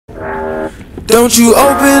Don't you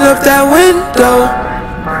open up that window.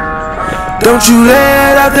 Don't you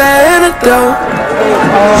let out that antidote.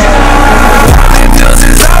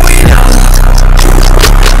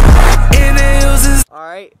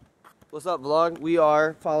 Alright, what's up vlog? We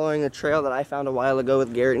are following a trail that I found a while ago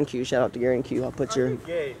with Garrett and Q. Shout out to Garrett and Q. I'll put your...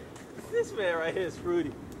 This man right here is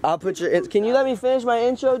fruity. I'll put your... Can you let me finish my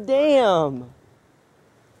intro? Damn!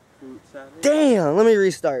 Damn! Let me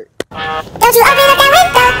restart. Don't you open up that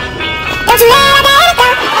window. Don't you let out that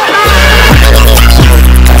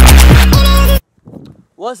antidote.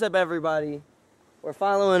 What's up everybody? We're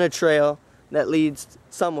following a trail that leads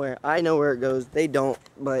somewhere. I know where it goes. They don't.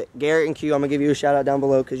 But Garrett and Q, I'm going to give you a shout out down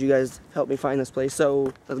below because you guys helped me find this place.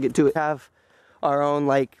 So let's get to it. Have our own,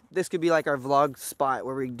 like, this could be like our vlog spot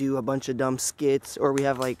where we do a bunch of dumb skits, or we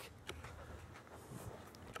have like...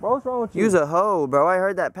 Bro, what's wrong with you? Use a hoe, bro. I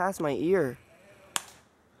heard that past my ear.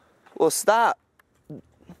 Well, stop.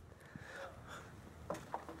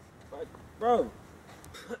 Bro.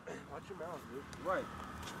 Watch your mouth, dude. Right.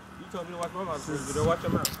 You told me to watch my mouth, dude. Don't watch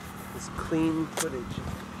your mouth. It's clean footage.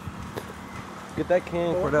 Get that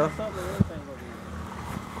can, Cordell.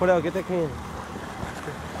 Cordell, get that can.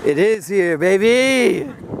 It is here,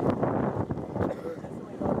 baby.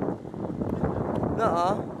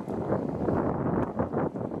 Nuh-uh.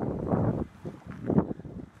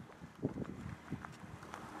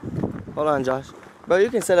 Hold on, Josh. Bro, you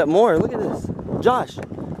can set up more. Look at this. Josh.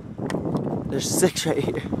 There's 6 right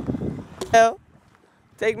here. Hell,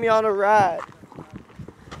 take me on a ride.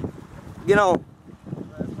 Get on.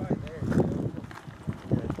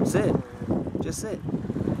 Sit. Just sit.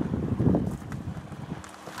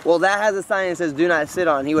 Well, that has a sign that says do not sit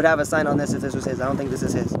on. He would have a sign on this if this was his. I don't think this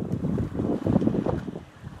is his.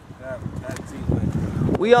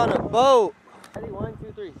 We on a boat. Ready? 1,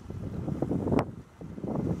 2, 3.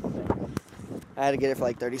 I had to get it for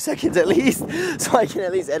like 30 seconds at least, so I can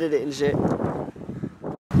at least edit it and shit.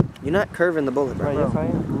 You're not curving the bullet, bro. Yes, I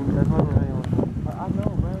am. That's one right. I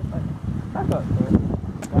know, bro. Back up, bro.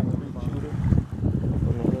 Got the big shooter.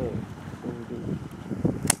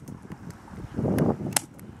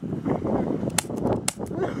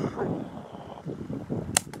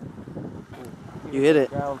 You hit it.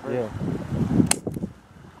 Yeah.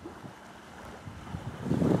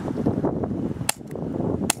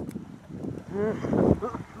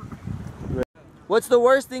 What's the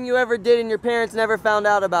worst thing you ever did and your parents never found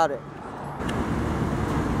out about it?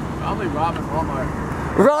 Probably robbing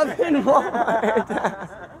Walmart. Robbing Walmart.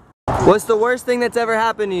 What's the worst thing that's ever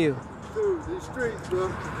happened to you? Dude, these streets, bro.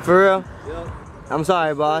 For real? Yep. I'm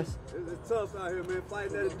sorry, boss. It's tough out here, man.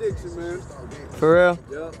 Fighting that addiction, man. For real?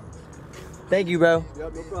 Yep. Thank you, bro.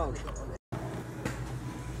 Yep, no problem.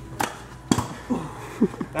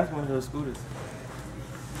 That's one of those scooters.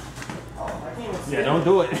 Yeah, don't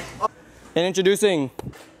do it. And introducing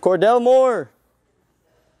Cordell Moore.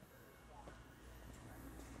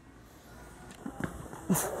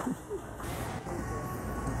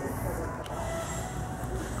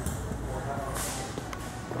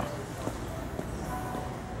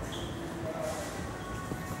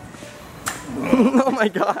 Oh my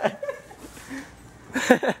god.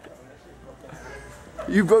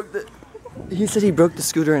 You broke the... He said he broke the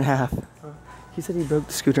scooter in half. He said he broke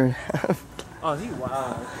the scooter in half. Oh, he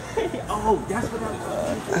wild. Oh, that's what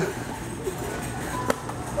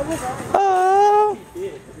Oh!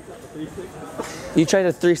 You tried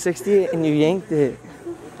a 360 and you yanked it.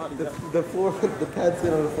 The floor, the pad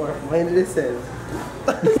sit on the floor. Landed his head.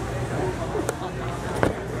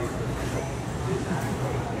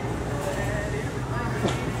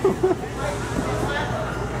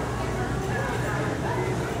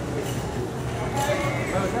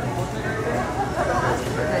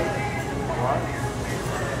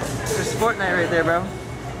 There's Fortnite right there, bro.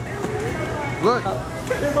 Look.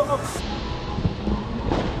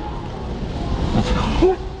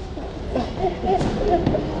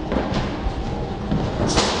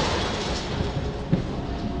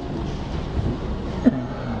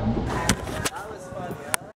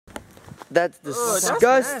 That's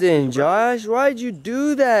disgusting, Josh. Why'd you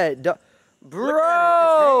do that?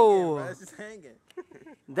 Bro! It's just hanging.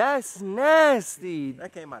 That's nasty.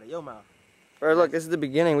 That came out of your mouth. Bro, look, this is the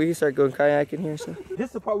beginning. We can start going kayaking here. So. This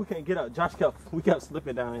is the part we can't get out. We kept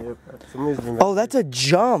slipping down here. Oh, that's a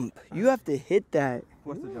jump. You have to hit that.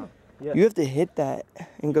 What's the jump? Yeah. You have to hit that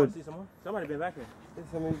and go. See some more? Somebody been back here.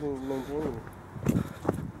 Somebody's been maintaining it.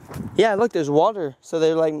 Yeah, look, there's water. So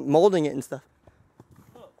they're like molding it and stuff.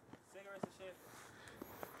 Look, cigarettes and shit.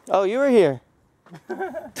 Oh, you were here.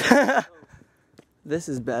 This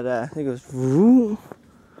is badass. It goes. Woo.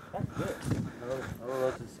 That's good. I don't know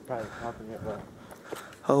if it's probably popping it, but.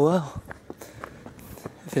 Oh well.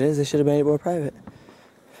 If it is, they should have made it more private.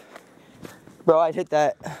 Bro, I'd hit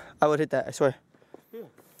that. I would hit that, I swear. Yeah.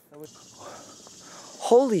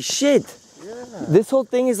 Holy shit! Yeah. This whole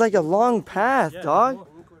thing is like a long path, dog.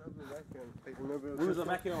 We was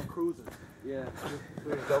back here on cruising. Yeah.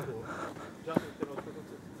 We were jumping. Jumping to those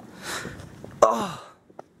frequencies. Oh.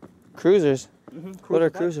 Cruisers? What are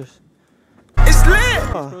Cruisers back. cruisers? It's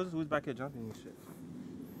lit! Oh. Cruisers, we was back here jumping and shit.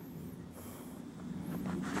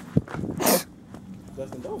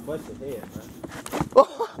 Justin, don't bust your head, man.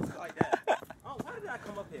 Like that. Oh, why did I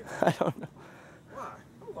come up here? I don't know. Why?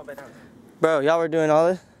 I'm going back down. Bro, y'all were doing all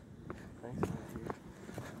this?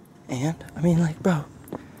 And, I mean, like, bro.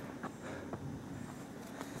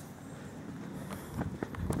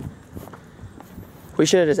 We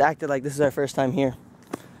should have just acted like this is our first time here.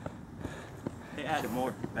 They added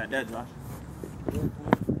more back there, Josh.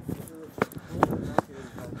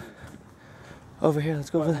 Over here, let's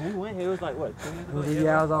go over there. When we went here, it was like, what, 2 years ago?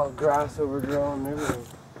 Yeah, it was all grass overgrown and everything.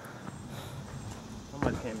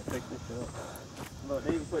 Somebody came and fixed this shit up. Look,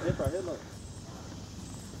 they even put this right here, look.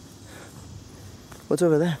 What's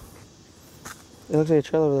over there? It looks like a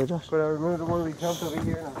trail over there, Josh. But I remember the one we jumped over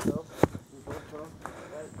here and I fell.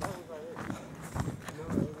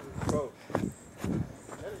 Bro.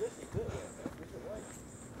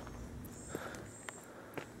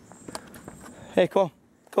 Hey, come on.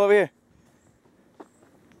 Come over here.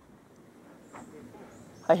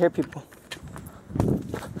 I hear people.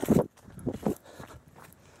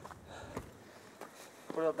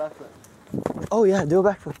 Put up backflip. Oh yeah, do a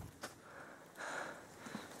backflip.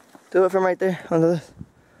 Do it from right there onto this.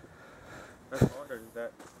 That's harder than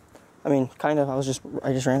that. I mean, kind of. I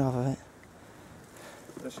just ran off of it.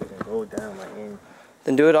 That shit can go down like in.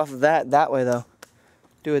 Then do it off of that way though.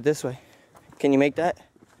 Do it this way. Can you make that?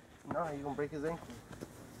 No, you're gonna break his ankle.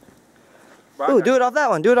 Ooh, do it off that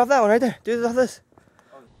one. Do it off that one right there. Do it off this.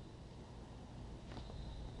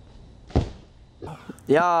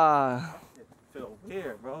 Yeah. Feel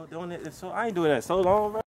weird, bro. Doing it so I ain't doing that so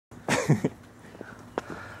long, bro.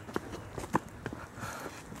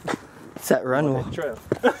 It's that run wall. Trail.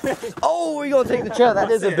 Oh, we're gonna take the trail.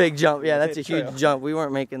 That is a it. big jump. Yeah, that's a Trail. huge jump. We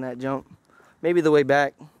weren't making that jump. Maybe the way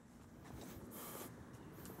back.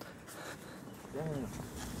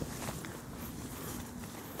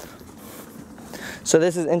 So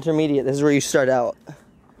this is intermediate. This is where you start out.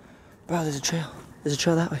 Bro, there's a trail. There's a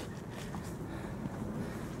trail that way.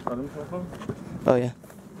 Oh, let me try phone. Oh yeah.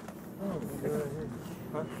 Oh, right here.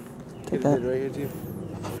 Huh? Take that. Right here too.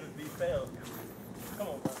 Be failed. Come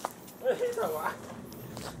on, bro. What are you talking about?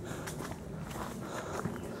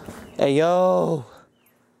 Hey yo.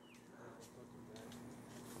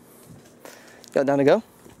 Got down to go?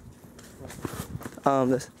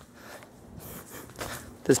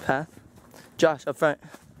 This path. Josh, up front.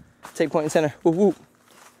 Take point and center. Whoop whoop.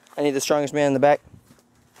 I need the strongest man in the back.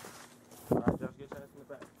 Alright, Josh, get your ass in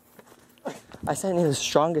the back. I said I need the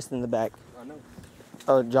strongest in the back. I know.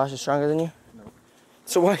 Oh, Josh is stronger than you? No.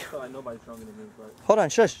 So why? I feel like nobody's stronger than me, but Hold on,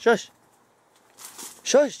 shush, shush.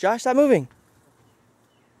 Shush, Josh, stop moving.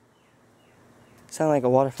 Sound like a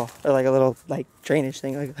waterfall. Or like a little, like, drainage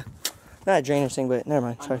thing. Like, not a drainage thing, but never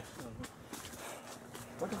mind, sorry.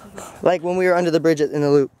 Like when we were under the bridge in the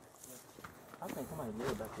loop. I think somebody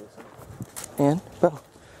lived back there. So. And, bro,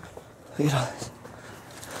 look at all this.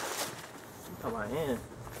 You talking about hand.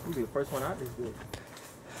 You be the first one out this bitch.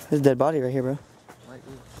 There's a dead body right here, bro. Like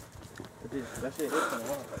this. That shit is kind of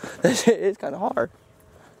hard. That shit is kind of hard.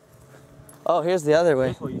 Oh, here's the other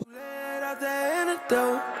way. Let out the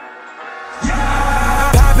antidote.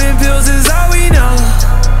 Popping pills is all we know.